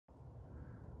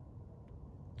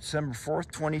December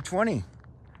 4th, 2020.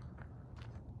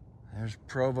 There's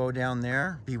Provo down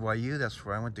there, BYU. That's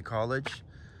where I went to college.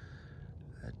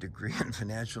 A degree in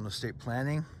financial and estate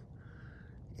planning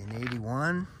in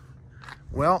 81.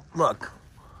 Well, look,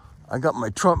 I got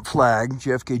my Trump flag,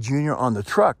 JFK Jr., on the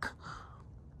truck.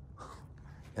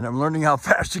 And I'm learning how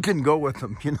fast you can go with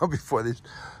them, before they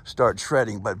start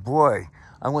shredding. But boy,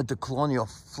 I went to Colonial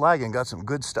Flag and got some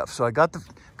good stuff. So I got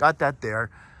that there.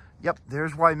 Yep,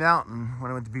 there's White Mountain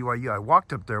when I went to BYU. I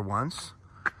walked up there once,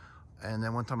 and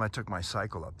then one time I took my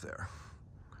cycle up there.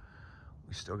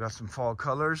 We still got some fall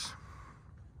colors.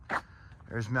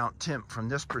 There's Mount Temp from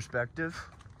this perspective.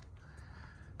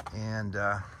 And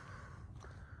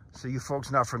so you folks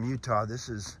not from Utah, this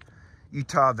is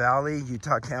Utah Valley,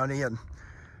 Utah County, and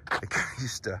I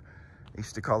used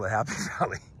to call it Happy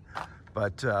Valley.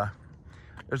 But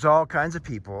there's all kinds of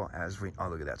people oh,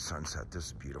 look at that sunset. This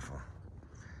is beautiful.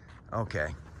 Okay,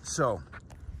 so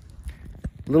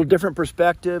a little different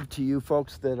perspective to you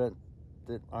folks that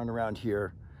aren't around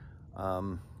here.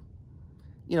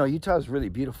 Utah is really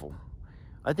beautiful.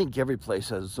 I think every place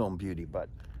has its own beauty, but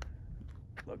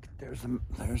look, there's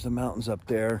the mountains up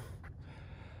there.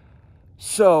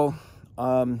 So,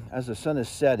 as the sun is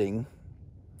setting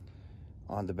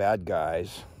on the bad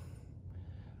guys,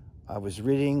 I was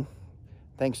reading,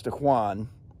 thanks to Juan,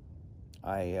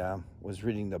 I was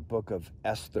reading the book of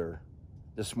Esther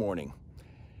this morning.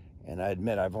 And I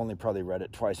admit, I've only probably read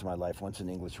it twice in my life, once in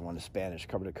English and one in Spanish,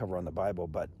 cover to cover on the Bible.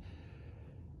 But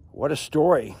what a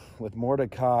story with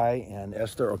Mordecai and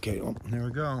Esther. Okay, there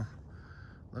we go.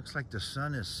 Looks like the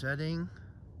sun is setting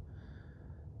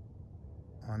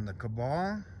on the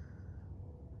cabal.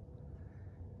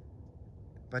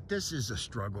 But this is a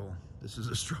struggle. This is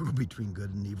a struggle between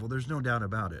good and evil. There's no doubt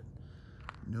about it.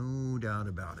 No doubt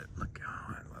about it. Look,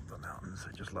 oh, I love the mountains.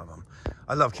 I just love them.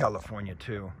 I love California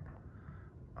too.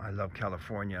 I love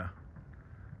California.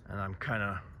 And I'm kind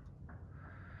of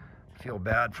feel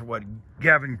bad for what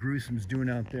Gavin Gruesom's doing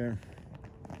out there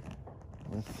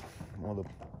with all the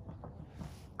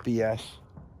BS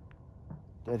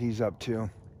that he's up to.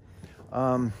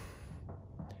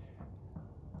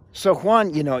 So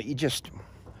Juan,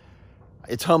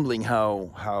 it's humbling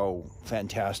how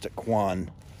fantastic Juan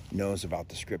knows about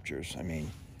the scriptures. I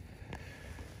mean,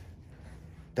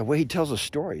 the way he tells us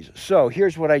stories. So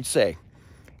here's what I'd say.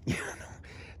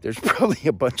 There's probably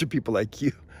a bunch of people like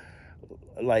you,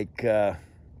 like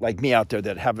me out there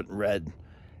that haven't read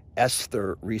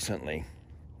Esther recently.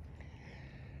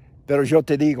 Pero yo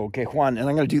te digo que Juan, and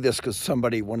I'm going to do this because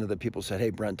one of the people said,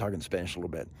 hey, Brent, talk in Spanish a little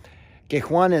bit. Que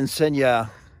Juan él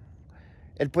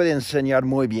puede enseñar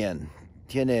muy bien.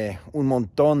 Tiene un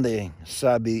montón de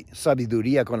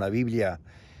sabiduría con la Biblia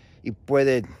y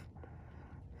puede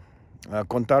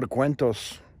contar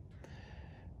cuentos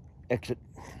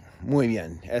muy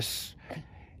bien.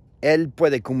 Él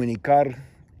puede comunicar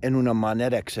en una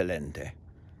manera excelente.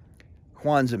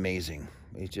 Juan's amazing.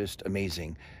 He's just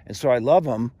amazing. And so I love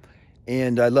him,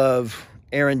 and I love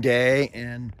Aaron Day,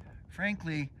 and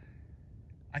frankly,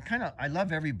 I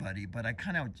love everybody, but I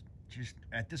kind of just,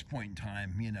 at this point in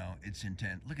time, it's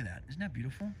intent. Look at that. Isn't that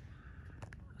beautiful?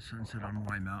 Sunset on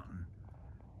White Mountain.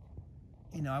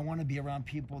 I want to be around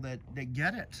people that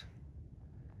get it.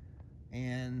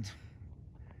 And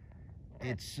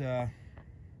it's,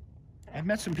 I've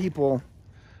met some people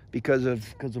because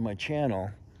of my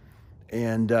channel.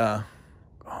 And, oh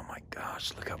my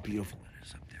gosh, look how beautiful it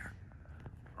is up there.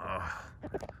 Oh,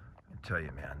 I tell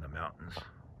you, man, the mountains.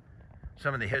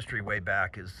 Some of the history way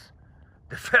back is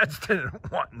the feds didn't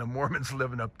want the Mormons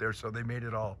living up there, so they made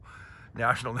it all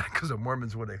national because the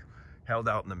Mormons would have held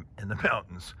out in the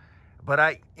mountains.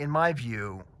 But in my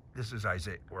view, this is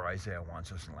where Isaiah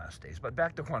wants us in the last days. But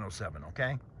back to Juan O Savin,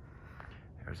 okay?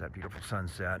 There's that beautiful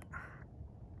sunset.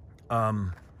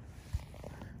 Juan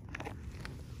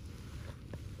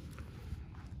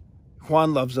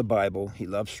loves the Bible. He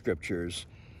loves scriptures.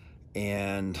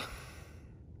 And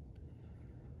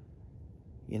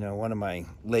one of my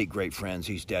late great friends,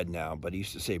 he's dead now, but he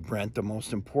used to say, Brent, the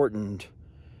most important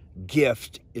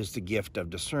gift is the gift of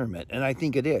discernment. And I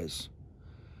think it is.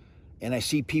 And I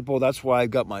see people, that's why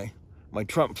I've got my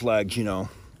Trump flags, going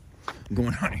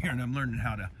on here, and I'm learning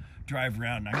how to drive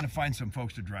around. I'm going to find some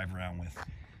folks to drive around with.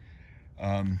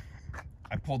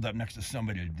 I pulled up next to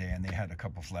somebody today, and they had a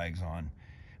couple flags on.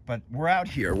 But we're out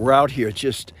here. It's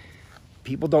just,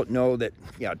 people don't know that,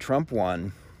 Trump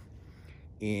won.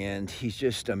 And he's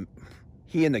just,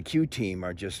 he and the Q team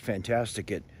are just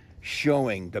fantastic at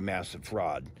showing the massive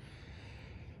fraud.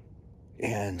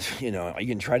 And, you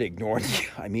can try to ignore it.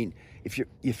 I mean,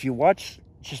 if you watch,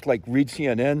 just like read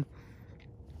CNN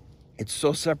it's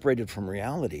so separated from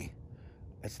reality.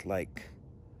 It's like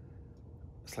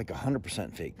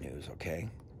 100% fake news, okay?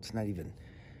 It's not even,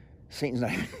 Satan's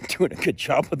not even doing a good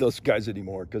job with those guys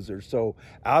anymore because they're so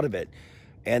out of it.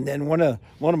 And then one of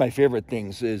my favorite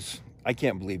things is, I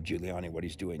can't believe Giuliani, what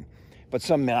he's doing. But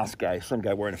some masked guy, some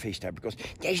guy wearing a face tab goes,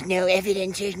 there's no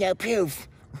evidence, there's no proof.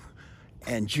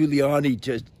 And Giuliani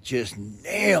just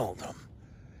nailed him.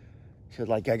 He said,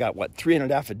 like, I got,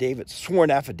 300 affidavits,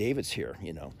 sworn affidavits here,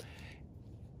 you know.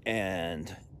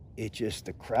 And it just,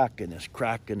 the Kraken is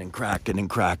cracking and cracking and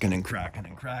cracking and cracking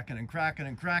and cracking and cracking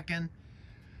and cracking.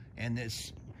 And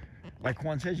this, like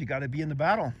Juan says, you got to be in the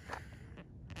battle.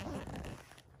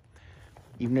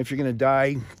 Even if you're going to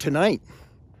die tonight,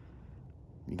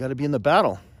 you got to be in the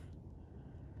battle.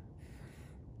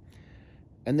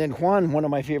 And then Juan, one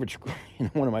of my favorite,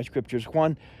 one of my scriptures,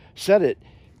 Juan said it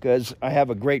because I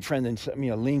have a great friend that sent me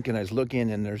a link, and I was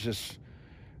looking, and there's this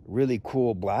really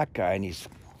cool black guy, and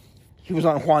he was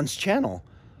on Juan's channel,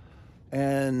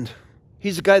 and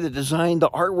he's the guy that designed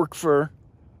the artwork for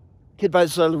Kid by the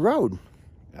Side of the Road.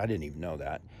 I didn't even know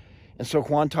that. And so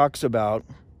Juan talks about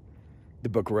the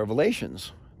book of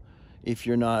Revelations. If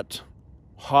you're not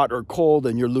hot or cold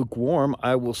and you're lukewarm,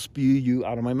 I will spew you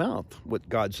out of my mouth, what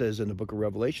God says in the book of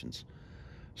Revelations.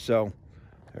 So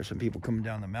there's some people coming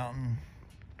down the mountain.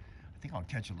 I think I'll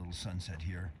catch a little sunset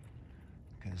here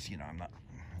because, you know,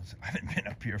 I haven't been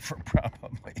up here for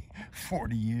probably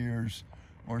 40 years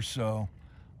or so.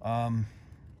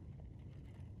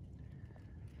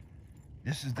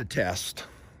 This is the test.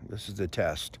 This is the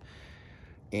test.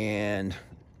 And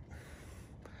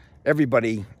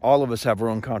everybody, all of us have our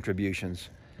own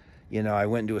contributions. You know, I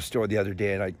went into a store the other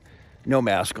day and no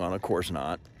mask on, of course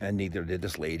not. And neither did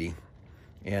this lady.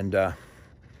 And, all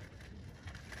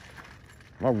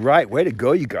right, way to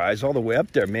go, you guys, all the way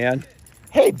up there, man.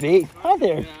 Hey, B, hi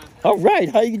there. All right,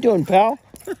 how you doing, pal?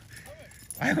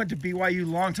 I went to BYU a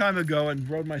long time ago and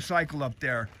rode my cycle up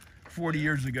there 40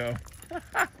 years ago.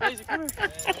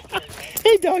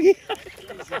 Hey, doggy.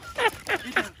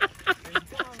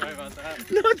 Sorry about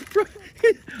that. No,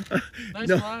 Nice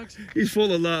no, vlogs. he's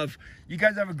full of love. You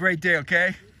guys have a great day,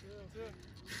 okay?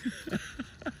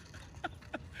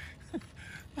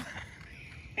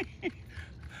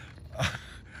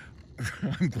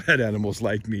 I'm glad animals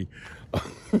like me.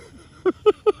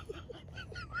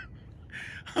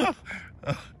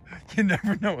 You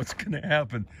never know what's going to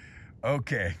happen.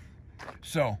 Okay.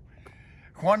 So,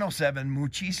 Juan O Savin,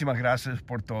 muchísimas gracias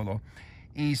por todo.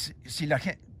 Y si la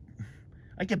gente...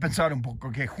 Hay que pensar un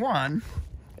poco que Juan...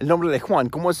 El nombre de Juan,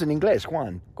 ¿cómo es en inglés,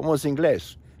 Juan? ¿Cómo es en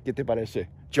inglés? ¿Qué te parece?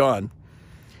 John.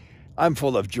 I'm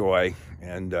full of joy.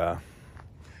 And, oh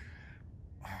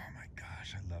my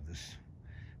gosh, I love this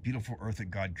beautiful earth that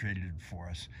God created for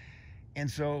us. And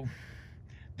so,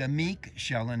 the meek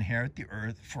shall inherit the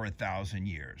earth for 1,000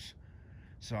 years.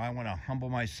 So I want to humble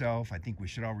myself. I think we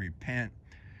should all repent.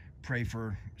 Pray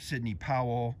for Sidney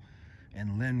Powell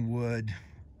and Lynn Wood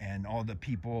and all the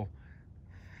people.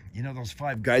 You know, those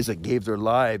 5 guys that gave their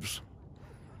lives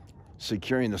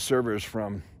securing the servers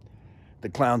from the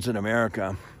clowns in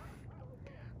America.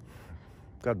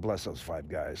 God bless those 5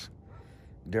 guys.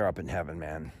 They're up in heaven,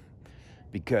 man.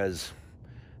 Because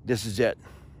this is it.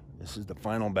 This is the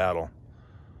final battle.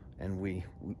 And we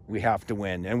have to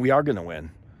win. And we are going to win.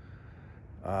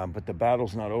 But the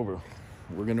battle's not over.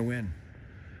 We're going to win.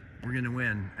 We're going to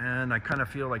win. And I kind of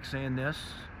feel like saying this.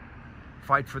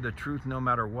 Fight for the truth no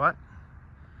matter what.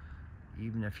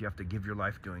 Even if you have to give your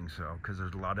life doing so. Because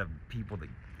there's a lot of people that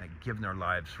give their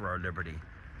lives for our liberty.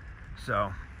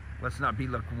 So let's not be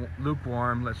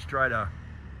lukewarm. Let's try to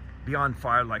be on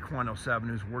fire like Juan O Savin,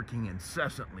 who's working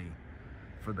incessantly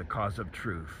for the cause of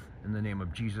truth. In the name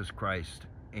of Jesus Christ,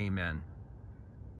 amen.